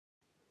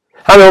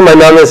Hallo, mein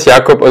Name ist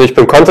Jakob und ich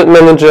bin Content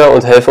Manager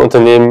und helfe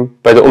Unternehmen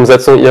bei der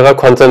Umsetzung ihrer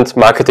Content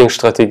Marketing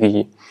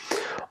Strategie.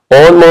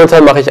 Und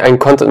momentan mache ich ein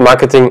Content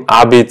Marketing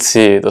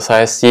ABC. Das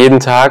heißt, jeden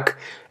Tag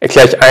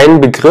erkläre ich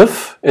einen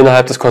Begriff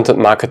innerhalb des Content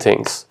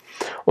Marketings.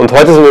 Und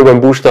heute sind wir beim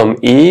Buchstaben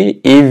E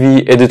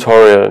wie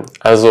Editorial,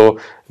 also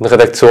ein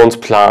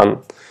Redaktionsplan.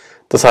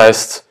 Das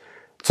heißt,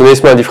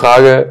 zunächst mal die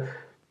Frage,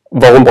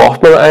 warum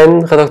braucht man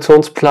einen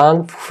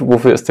Redaktionsplan?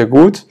 Wofür ist der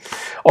gut?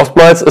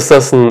 Oftmals ist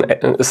das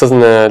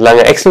eine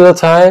lange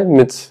Excel-Datei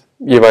mit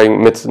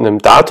einem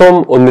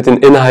Datum und mit den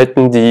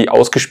Inhalten, die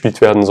ausgespielt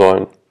werden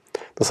sollen.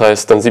 Das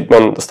heißt, dann sieht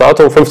man das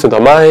Datum 15.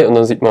 Mai und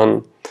dann sieht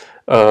man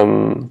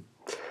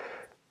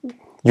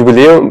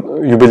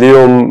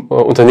Jubiläum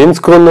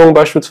Unternehmensgründung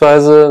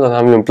beispielsweise. Dann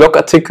haben wir einen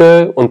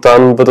Blogartikel und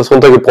dann wird das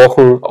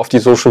runtergebrochen auf die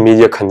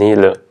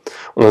Social-Media-Kanäle.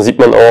 Und dann sieht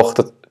man auch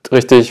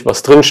richtig,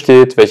 was drin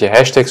steht, welche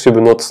Hashtags wir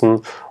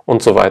benutzen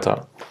und so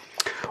weiter.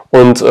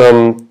 Und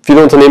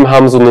viele Unternehmen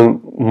haben so eine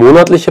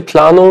monatliche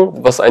Planung,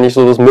 was eigentlich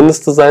so das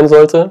Mindeste sein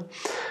sollte.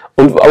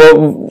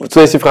 Aber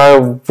zunächst die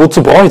Frage,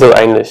 wozu brauche ich das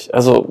eigentlich?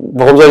 Also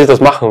warum sollte ich das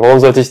machen? Warum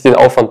sollte ich den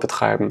Aufwand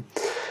betreiben?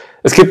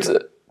 Es gibt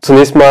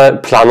zunächst mal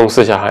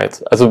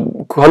Planungssicherheit. Also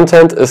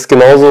Content ist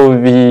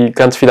genauso wie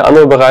ganz viele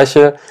andere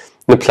Bereiche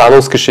eine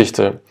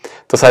Planungsgeschichte.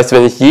 Das heißt,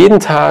 wenn ich jeden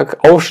Tag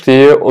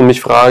aufstehe und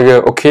mich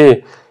frage,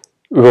 okay,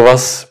 über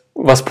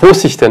was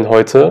poste ich denn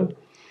heute,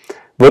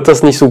 wird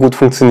das nicht so gut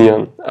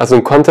funktionieren. Also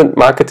eine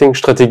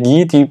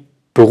Content-Marketing-Strategie, die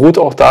beruht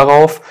auch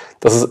darauf,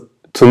 dass es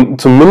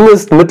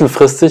zumindest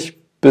mittelfristig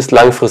bis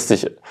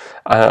langfristig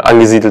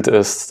angesiedelt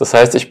ist. Das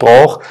heißt, ich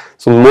brauche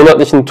so einen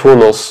monatlichen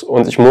Turnus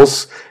und ich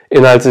muss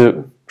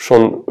Inhalte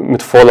schon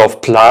mit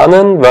Vorlauf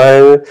planen,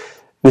 weil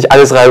nicht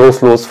alles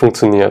reibungslos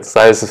funktioniert.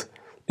 Sei es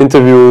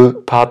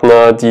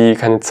Interviewpartner, die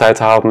keine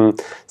Zeit haben,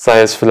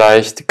 sei es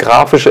vielleicht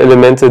grafische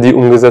Elemente, die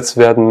umgesetzt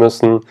werden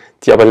müssen,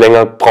 die aber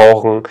länger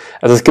brauchen.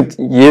 Also es gibt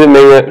jede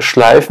Menge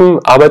Schleifen,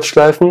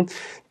 Arbeitsschleifen,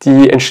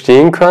 die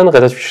entstehen können,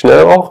 relativ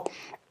schnell auch.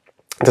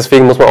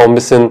 Deswegen muss man auch ein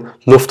bisschen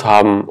Luft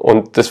haben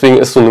und deswegen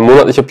ist so eine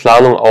monatliche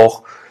Planung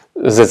auch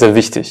sehr, sehr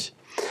wichtig.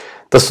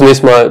 Das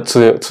zunächst mal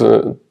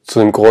zu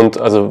dem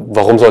Grund, also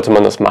warum sollte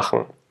man das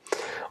machen?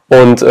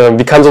 Und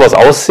wie kann sowas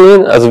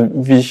aussehen? Also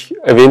wie ich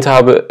erwähnt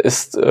habe,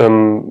 ist so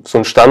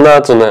ein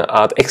Standard, so eine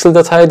Art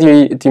Excel-Datei,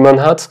 die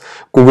man hat.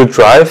 Google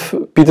Drive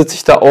bietet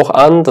sich da auch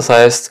an. Das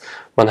heißt,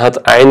 man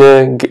hat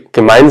eine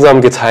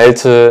gemeinsam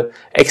geteilte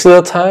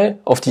Excel-Datei,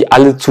 auf die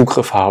alle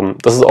Zugriff haben.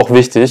 Das ist auch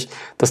wichtig,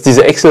 dass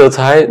diese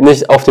Excel-Datei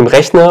nicht auf dem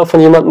Rechner von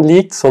jemandem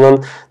liegt,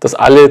 sondern dass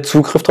alle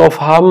Zugriff drauf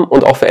haben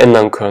und auch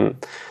verändern können.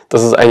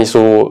 Das ist eigentlich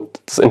so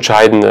das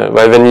Entscheidende,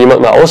 weil wenn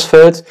jemand mal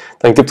ausfällt,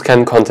 dann gibt es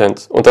keinen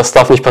Content und das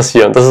darf nicht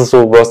passieren. Das ist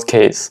so Worst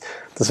Case.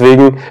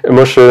 Deswegen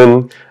immer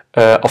schön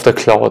auf der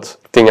Cloud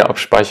Dinge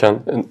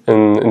abspeichern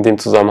in dem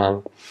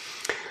Zusammenhang.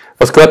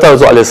 Was gehört da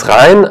so alles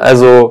rein?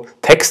 Also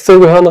Texte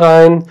gehören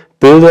rein,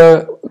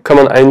 Bilder kann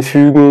man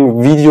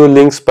einfügen,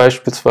 Videolinks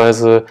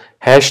beispielsweise,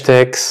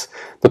 Hashtags,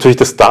 natürlich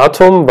das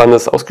Datum, wann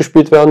es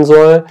ausgespielt werden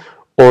soll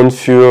und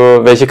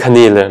für welche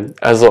Kanäle.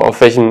 Also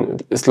läuft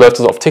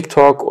es auf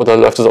TikTok oder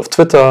läuft es auf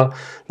Twitter,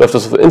 läuft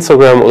es auf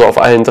Instagram oder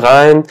auf allen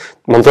dreien.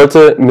 Man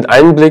sollte mit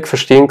einem Blick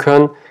verstehen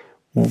können,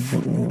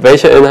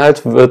 welcher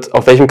Inhalt wird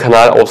auf welchem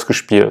Kanal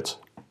ausgespielt.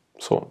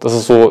 So,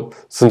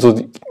 sind so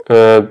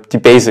die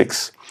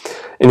Basics.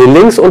 In den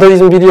Links unter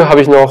diesem Video habe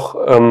ich noch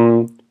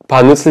ein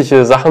paar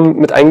nützliche Sachen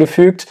mit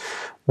eingefügt,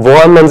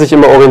 woran man sich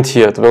immer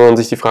orientiert, wenn man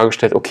sich die Frage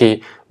stellt,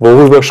 okay,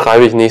 worüber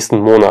schreibe ich nächsten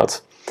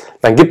Monat?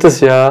 Dann gibt es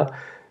ja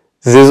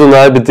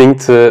saisonal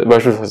bedingte,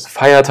 beispielsweise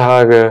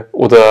Feiertage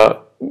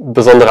oder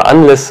besondere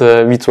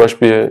Anlässe, wie zum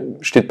Beispiel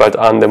steht bald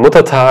an der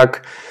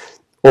Muttertag.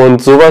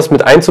 Und sowas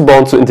mit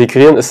einzubauen, zu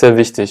integrieren, ist sehr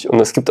wichtig. Und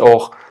es gibt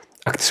auch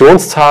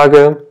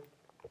Aktionstage,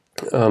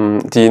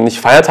 die nicht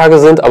Feiertage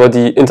sind, aber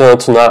die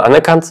international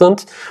anerkannt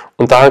sind.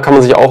 Und daran kann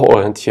man sich auch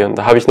orientieren.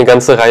 Da habe ich eine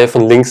ganze Reihe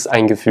von Links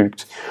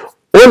eingefügt.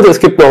 Und es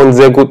gibt noch einen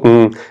sehr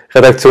guten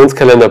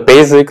Redaktionskalender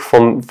Basic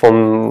vom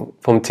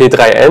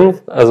T3N,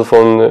 also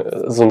von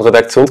so einem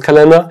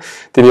Redaktionskalender,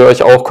 den ihr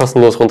euch auch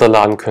kostenlos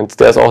runterladen könnt.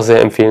 Der ist auch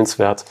sehr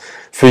empfehlenswert.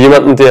 Für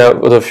jemanden,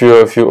 oder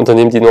für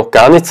Unternehmen, die noch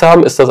gar nichts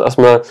haben, ist das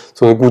erstmal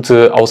so eine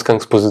gute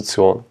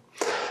Ausgangsposition.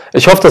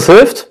 Ich hoffe, das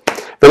hilft.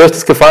 Wenn euch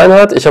das gefallen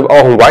hat, ich habe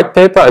auch ein White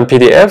Paper, ein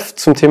PDF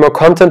zum Thema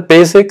Content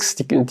Basics,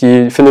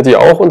 die findet ihr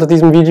auch unter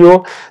diesem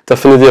Video. Da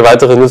findet ihr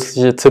weitere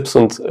nützliche Tipps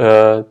und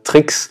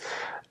Tricks,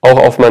 auch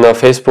auf meiner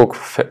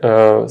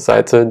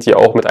Facebook-Seite, die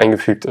auch mit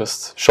eingefügt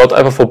ist. Schaut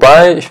einfach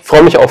vorbei. Ich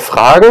freue mich auf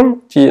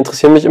Fragen, die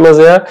interessieren mich immer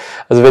sehr.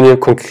 Also wenn ihr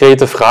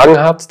konkrete Fragen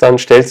habt, dann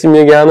stellt sie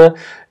mir gerne.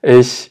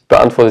 Ich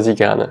beantworte sie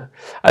gerne.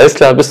 Alles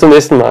klar, bis zum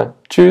nächsten Mal.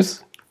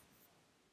 Tschüss.